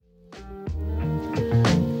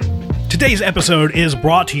Today's episode is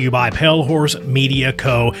brought to you by Pale Horse Media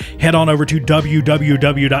Co. Head on over to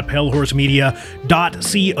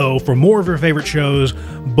www.palehorsemedia.co for more of your favorite shows,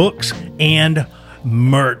 books, and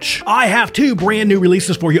merch. I have two brand new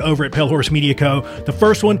releases for you over at Pale Horse Media Co. The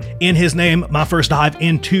first one, In His Name, my first dive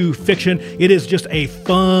into fiction. It is just a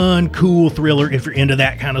fun, cool thriller if you're into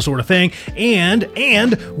that kind of sort of thing.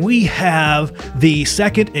 And we have the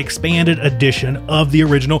second expanded edition of the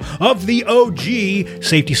original, of the OG,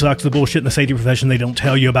 Safety Sucks, the bullshit in the safety profession they don't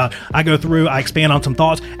tell you about. I go through, I expand on some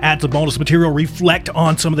thoughts, add some bonus material, reflect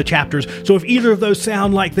on some of the chapters. So if either of those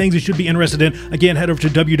sound like things you should be interested in, again, head over to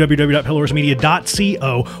www.palehorsemedia.co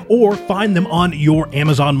or find them on your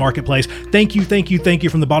Amazon marketplace. Thank you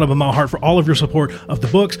from the bottom of my heart for all of your support of the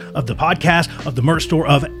books, of the podcast, of the merch store,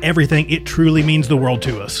 of everything. It truly means the world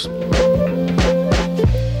to us.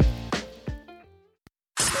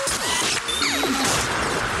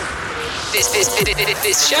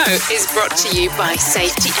 This show is brought to you by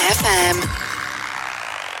Safety FM.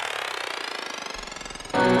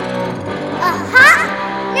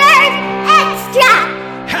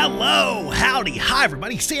 Hello, howdy, hi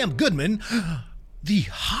everybody, Sam Goodman, the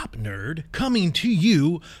Hop Nerd, coming to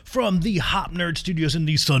you from the Hop Nerd Studios in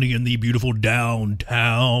the sunny and the beautiful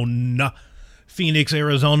downtown Phoenix,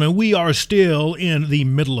 Arizona. We are still in the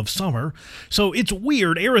middle of summer, so it's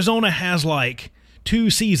weird. Arizona has like two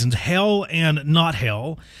seasons, hell and not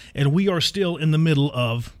hell, and we are still in the middle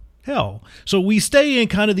of hell. So we stay in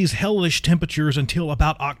kind of these hellish temperatures until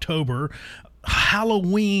about October.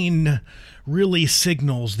 Halloween really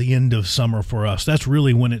signals the end of summer for us. That's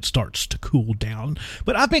really when it starts to cool down.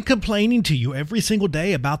 But I've been complaining to you every single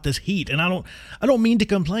day about this heat, and I don't mean to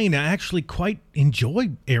complain. I actually quite enjoy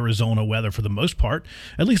Arizona weather for the most part,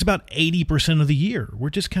 at least about 80% of the year. We're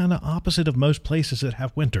just kind of opposite of most places that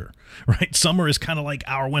have winter, right? Summer is kind of like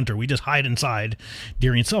our winter. We just hide inside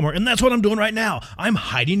during summer, and that's what I'm doing right now. I'm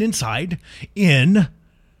hiding inside in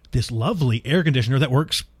this lovely air conditioner that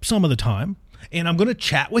works some of the time. And I'm going to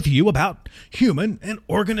chat with you about human and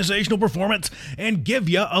organizational performance and give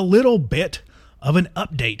you a little bit of an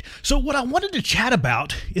update. So what I wanted to chat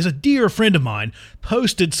about is a dear friend of mine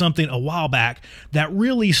posted something a while back that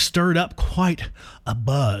really stirred up quite a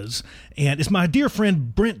buzz. And it's my dear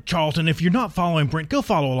friend Brent Charlton. If you're not following Brent, go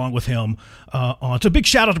follow along with him. So big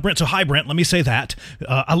shout out to Brent. So hi, Brent. Let me say that.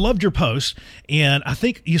 I loved your post, and I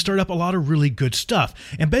think you stirred up a lot of really good stuff.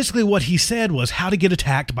 And basically what he said was how to get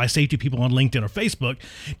attacked by safety people on LinkedIn or Facebook,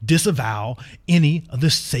 disavow any of the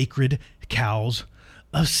sacred cows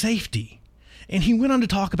of safety. And he went on to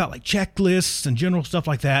talk about like checklists and general stuff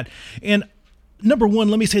like that. And number one,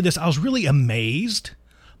 let me say this. I was really amazed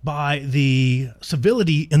by the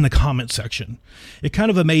civility in the comment section. It kind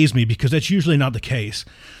of amazed me because that's usually not the case.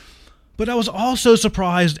 But I was also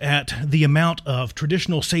surprised at the amount of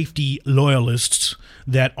traditional safety loyalists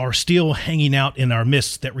that are still hanging out in our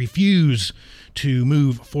midst that refuse to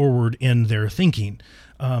move forward in their thinking.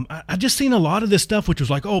 I just seen a lot of this stuff, which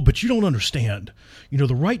was like, oh, but you don't understand. You know,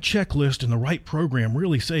 the right checklist and the right program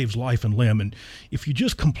really saves life and limb. And if you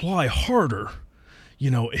just comply harder,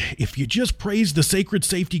 you know, if you just praise the sacred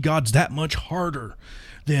safety gods that much harder,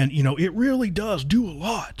 then, you know, it really does do a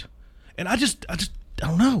lot. And I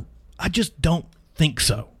don't know. I just don't think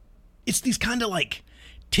so. It's these kind of like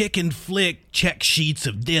tick and flick check sheets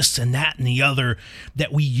of this and that and the other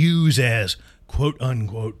that we use as quote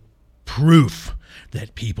unquote proof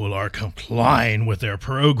that people are complying with their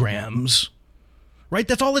programs, right?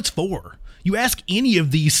 That's all it's for. You ask any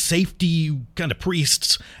of these safety kind of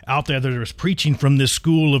priests out there that are preaching from this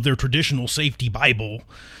school of their traditional safety Bible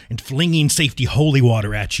and flinging safety holy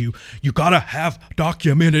water at you, you gotta have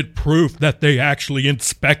documented proof that they actually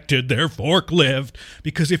inspected their forklift.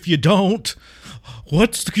 Because if you don't,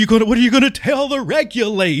 what are you gonna tell the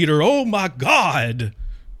regulator? Oh my God.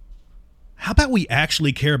 How about we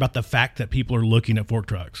actually care about the fact that people are looking at fork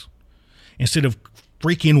trucks instead of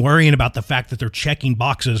freaking worrying about the fact that they're checking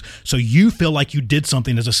boxes so you feel like you did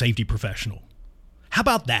something as a safety professional? How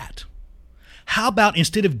about that? How about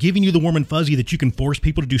instead of giving you the warm and fuzzy that you can force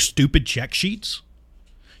people to do stupid check sheets,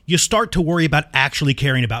 you start to worry about actually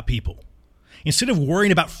caring about people? Instead of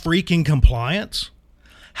worrying about freaking compliance,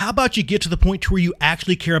 how about you get to the point to where you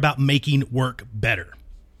actually care about making work better?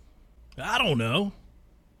 I don't know.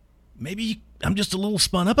 Maybe I'm just a little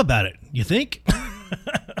spun up about it. You think?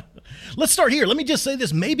 Let's start here. Let me just say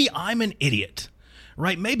this. Maybe I'm an idiot,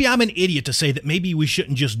 right? Maybe I'm an idiot to say that maybe we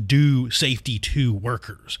shouldn't just do safety to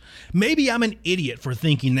workers. Maybe I'm an idiot for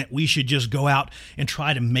thinking that we should just go out and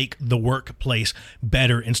try to make the workplace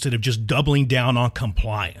better instead of just doubling down on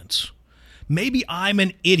compliance. Maybe I'm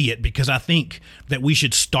an idiot because I think that we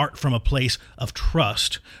should start from a place of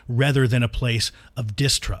trust rather than a place of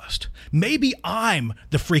distrust. Maybe I'm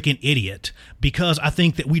the freaking idiot because I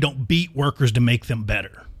think that we don't beat workers to make them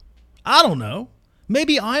better. I don't know.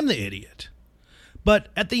 Maybe I'm the idiot. But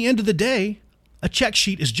at the end of the day, a check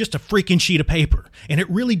sheet is just a freaking sheet of paper, and it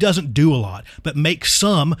really doesn't do a lot but make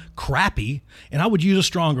some crappy, and I would use a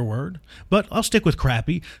stronger word, but I'll stick with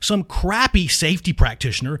crappy, some crappy safety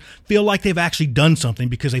practitioner feel like they've actually done something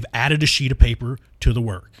because they've added a sheet of paper to the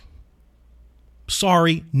work.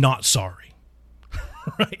 Sorry, not sorry.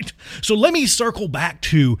 Right? So let me circle back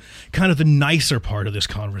to kind of the nicer part of this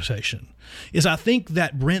conversation, is I think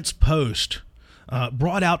that Brent's post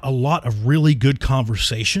brought out a lot of really good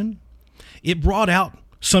conversation. It brought out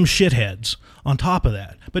some shitheads on top of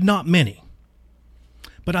that, but not many.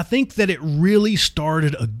 But I think that it really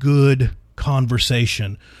started a good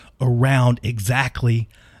conversation around exactly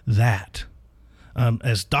that.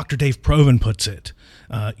 As Dr. Dave Proven puts it,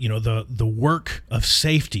 the work of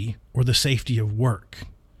safety or the safety of work,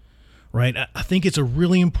 right? I think it's a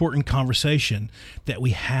really important conversation that we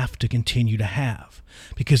have to continue to have,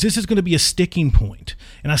 because this is going to be a sticking point.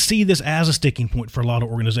 And I see this as a sticking point for a lot of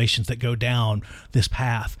organizations that go down this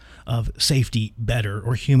path of safety better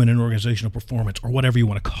or human and organizational performance or whatever you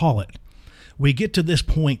want to call it. We get to this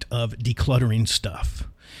point of decluttering stuff,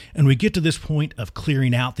 and we get to this point of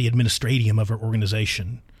clearing out the administratium of our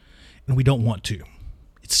organization, and we don't want to.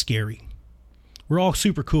 It's scary. We're all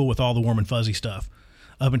super cool with all the warm and fuzzy stuff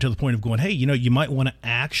up until the point of going, hey, you might want to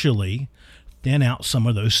actually thin out some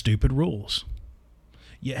of those stupid rules.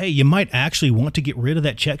 Yeah, hey, you might actually want to get rid of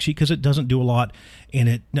that check sheet because it doesn't do a lot, and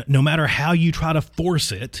it, no matter how you try to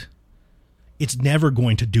force it, it's never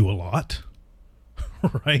going to do a lot,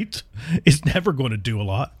 right? It's never going to do a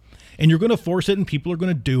lot. And you're going to force it, and people are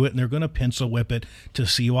going to do it, and they're going to pencil whip it to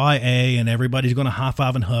CYA, and everybody's going to high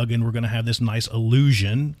five and hug, and we're going to have this nice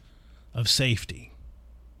illusion of safety.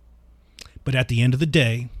 But at the end of the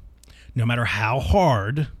day, no matter how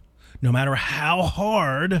hard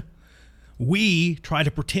we try to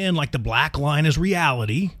pretend like the black line is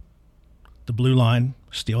reality, the blue line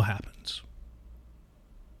still happens.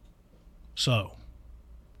 So,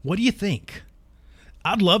 what do you think?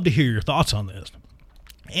 I'd love to hear your thoughts on this.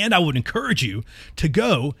 And I would encourage you to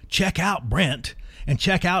go check out Brent and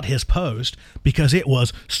check out his post because it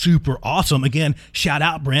was super awesome. Again, shout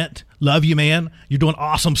out, Brent. Love you, man. You're doing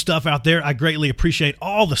awesome stuff out there. I greatly appreciate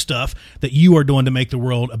all the stuff that you are doing to make the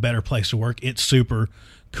world a better place to work. It's super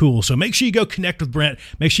cool. So make sure you go connect with Brent.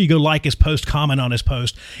 Make sure you go like his post, comment on his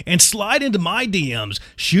post, and slide into my DMs.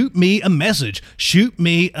 Shoot me a message. Shoot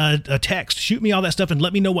me a text. Shoot me all that stuff and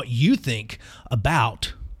let me know what you think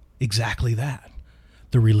about exactly that.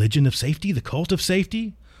 The religion of safety, the cult of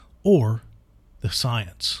safety, or the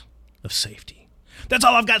science of safety. That's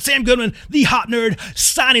all I've got. Sam Goodman, the Hop Nerd,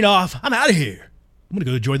 signing off. I'm out of here. I'm going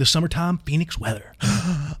to go enjoy the summertime Phoenix weather.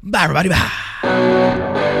 Bye, everybody. Bye.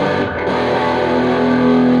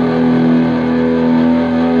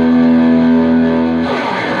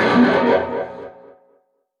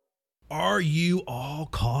 Are you all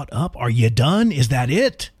caught up? Are you done? Is that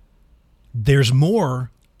it? There's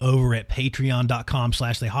more over at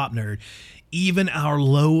patreon.com/thehopnerd. Even our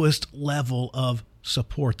lowest level of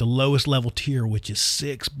support, the lowest level tier, which is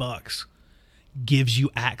 $6, gives you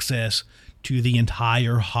access to the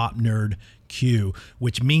entire Hop Nerd queue,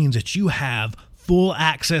 which means that you have full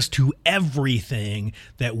access to everything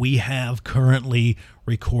that we have currently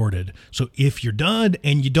recorded. So if you're done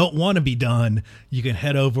and you don't want to be done, you can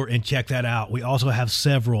head over and check that out. We also have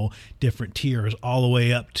several different tiers all the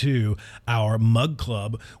way up to our mug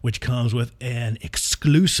club, which comes with an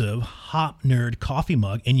exclusive Hop Nerd coffee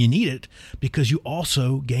mug. And you need it because you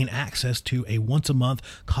also gain access to a once a month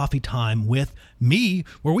coffee time with me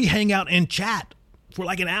where we hang out and chat for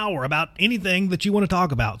like an hour about anything that you want to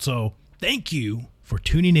talk about. So thank you for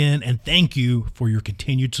tuning in, and thank you for your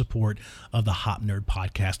continued support of the Hop Nerd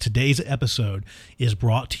Podcast. Today's episode is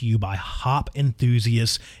brought to you by hop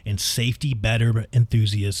enthusiasts and safety better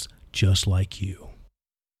enthusiasts just like you.